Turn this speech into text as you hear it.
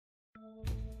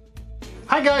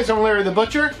Hi guys, I'm Larry the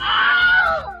Butcher.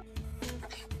 I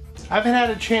haven't had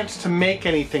a chance to make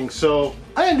anything, so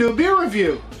I'm gonna do a beer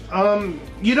review.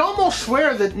 You'd almost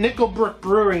swear that Nickelbrook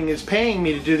Brewing is paying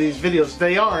me to do these videos.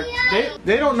 They aren't.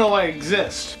 They don't know I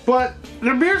exist. But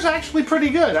their beer's actually pretty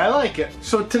good. I like it.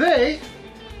 So today,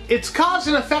 it's Cause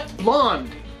and Effect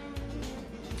Blonde.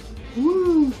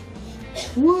 Woo!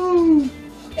 Woo!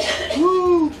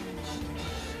 Woo!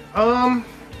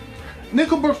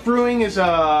 Nickelbrook Brewing is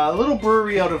a little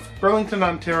brewery out of Burlington,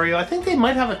 Ontario. I think they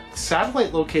might have a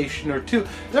satellite location or two.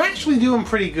 They're actually doing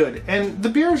pretty good. And the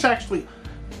beer is actually...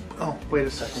 Oh, wait a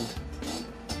second.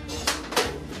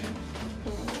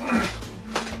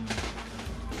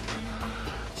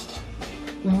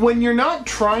 When you're not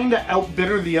trying to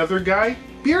outbitter the other guy,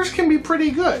 beers can be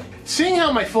pretty good. Seeing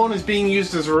how my phone is being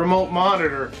used as a remote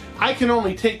monitor, I can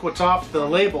only take what's off the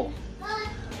label.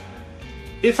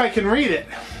 If I can read it.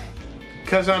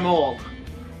 Because I'm old.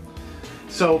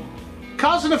 So,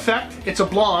 Cause and Effect, it's a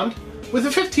blonde with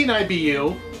a 15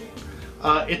 IBU.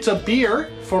 It's a beer,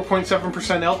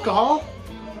 4.7% alcohol.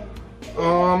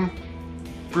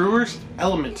 Brewer's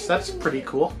Elements, that's pretty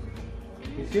cool.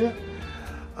 You see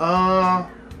that?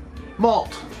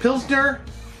 Malt, Pilsner,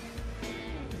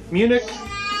 Munich,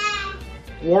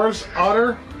 Wars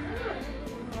Otter,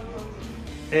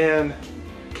 and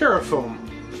Carafoam.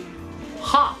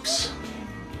 Hops,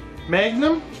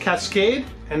 Magnum, Cascade,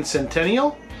 and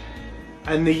Centennial.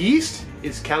 And the yeast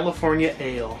is California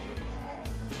Ale.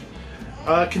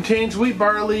 Contains wheat,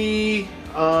 barley,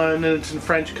 and it's in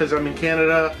French because I'm in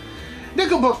Canada.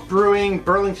 Nickelbrook Brewing,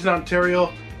 Burlington,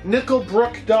 Ontario.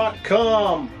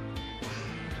 Nickelbrook.com.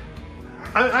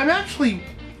 I'm actually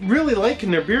really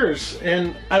liking their beers,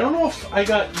 and I don't know if I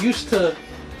got used to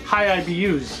high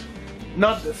IBUs.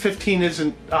 Not that 15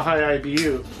 isn't a high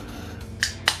IBU.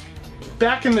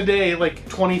 Back in the day, like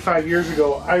 25 years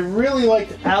ago, I really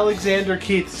liked Alexander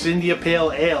Keith's India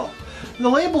Pale Ale. The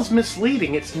label's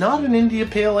misleading. It's not an India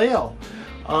Pale Ale.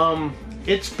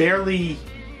 It's barely...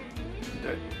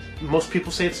 Most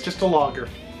people say it's just a lager.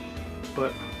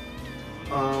 But,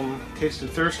 Taste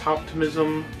and Thirst,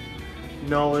 Optimism,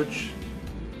 Knowledge,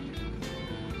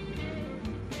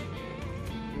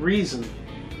 Reason,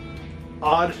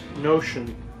 Odd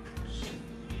Notion.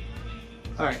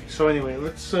 Alright, so anyway,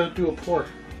 let's do a pour.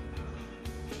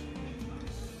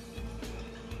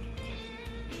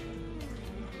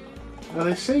 Now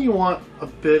they say you want a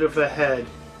bit of a head,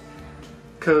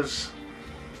 because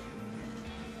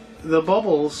the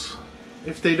bubbles,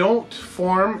 if they don't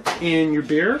form in your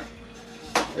beer,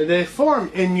 they form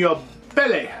in your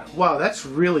belly. Wow, that's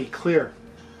really clear.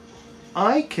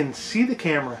 I can see the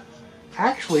camera.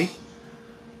 Actually,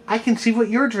 I can see what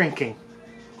you're drinking.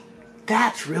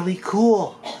 That's really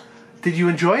cool. Did you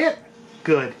enjoy it?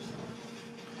 Good.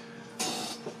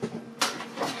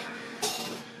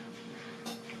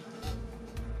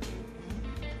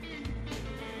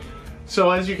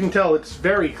 So as you can tell, it's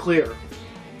very clear.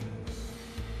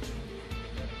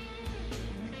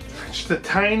 Just a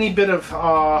tiny bit of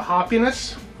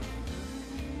hoppiness.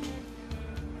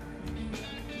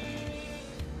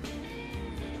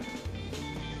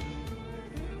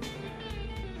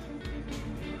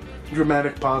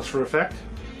 Dramatic pause for effect.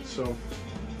 So,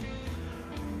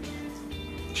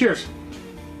 cheers.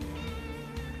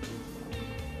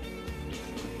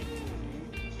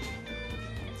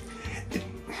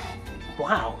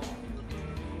 Wow.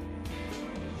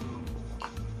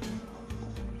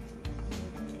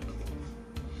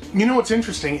 You know what's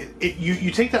interesting?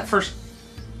 You take that first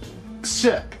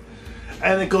sip,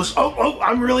 and it goes, oh,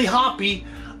 I'm really hoppy,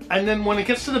 and then when it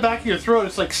gets to the back of your throat,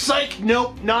 it's like, psych,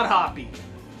 nope, not hoppy.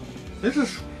 This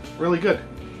is really good.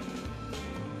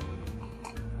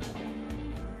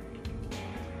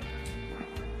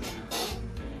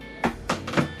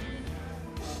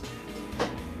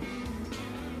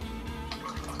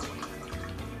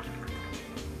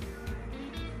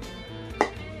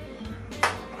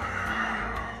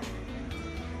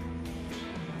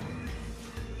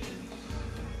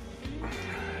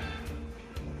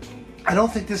 I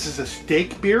don't think this is a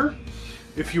steak beer.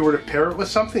 If you were to pair it with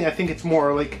something, I think it's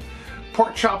more like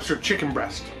pork chops or chicken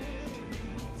breast.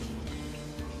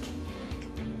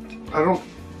 I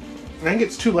think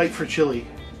it's too light for chili.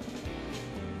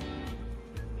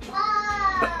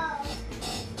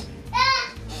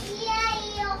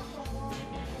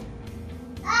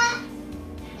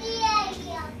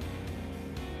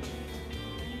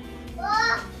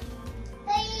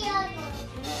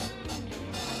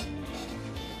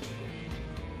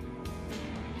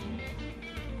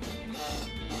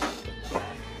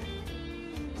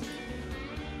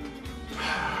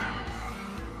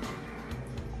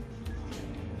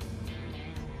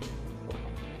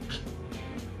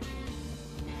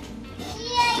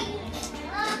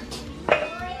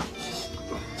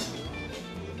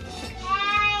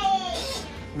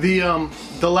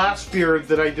 The last beer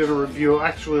that I did a review,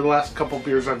 actually the last couple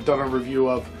beers I've done a review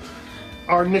of,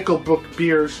 are Nickelbrook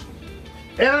beers.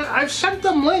 And I've sent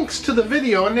them links to the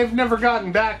video and they've never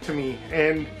gotten back to me.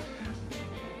 And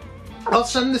I'll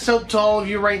send this out to all of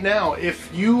you right now. If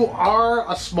you are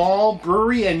a small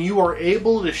brewery and you are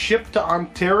able to ship to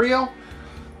Ontario,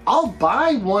 I'll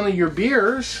buy one of your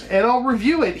beers and I'll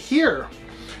review it here.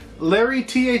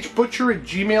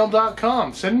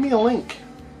 LarryTHButcher@gmail.com. Send me a link.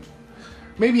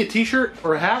 Maybe a t-shirt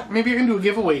or a hat. Maybe I can do a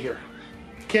giveaway here.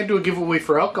 Can't do a giveaway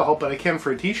for alcohol, but I can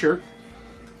for a t-shirt.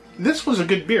 This was a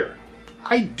good beer.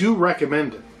 I do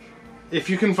recommend it. If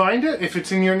you can find it, if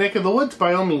it's in your neck of the woods,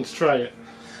 by all means try it.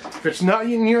 If it's not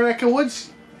in your neck of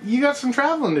woods, you got some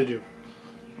traveling to do.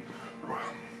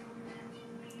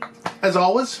 As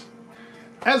always,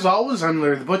 I'm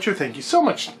Larry the Butcher. Thank you so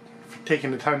much for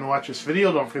taking the time to watch this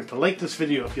video. Don't forget to like this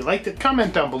video if you liked it.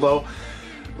 Comment down below.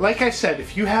 Like I said,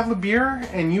 if you have a beer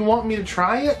and you want me to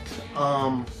try it,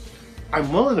 I'm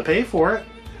willing to pay for it.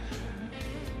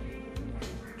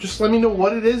 Just let me know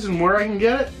what it is and where I can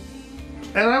get it,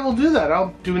 and I will do that.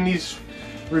 I'll do these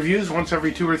reviews once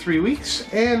every 2 or 3 weeks,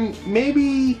 and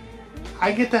maybe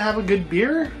I get to have a good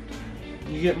beer.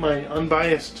 You get my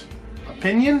unbiased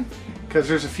opinion, because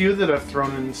there's a few that I've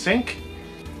thrown in the sink.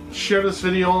 Share this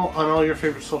video on all your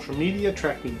favorite social media.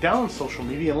 Track me down on social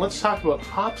media, and let's talk about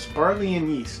hops, barley,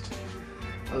 and yeast.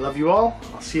 I love you all.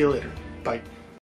 I'll see you later. Bye.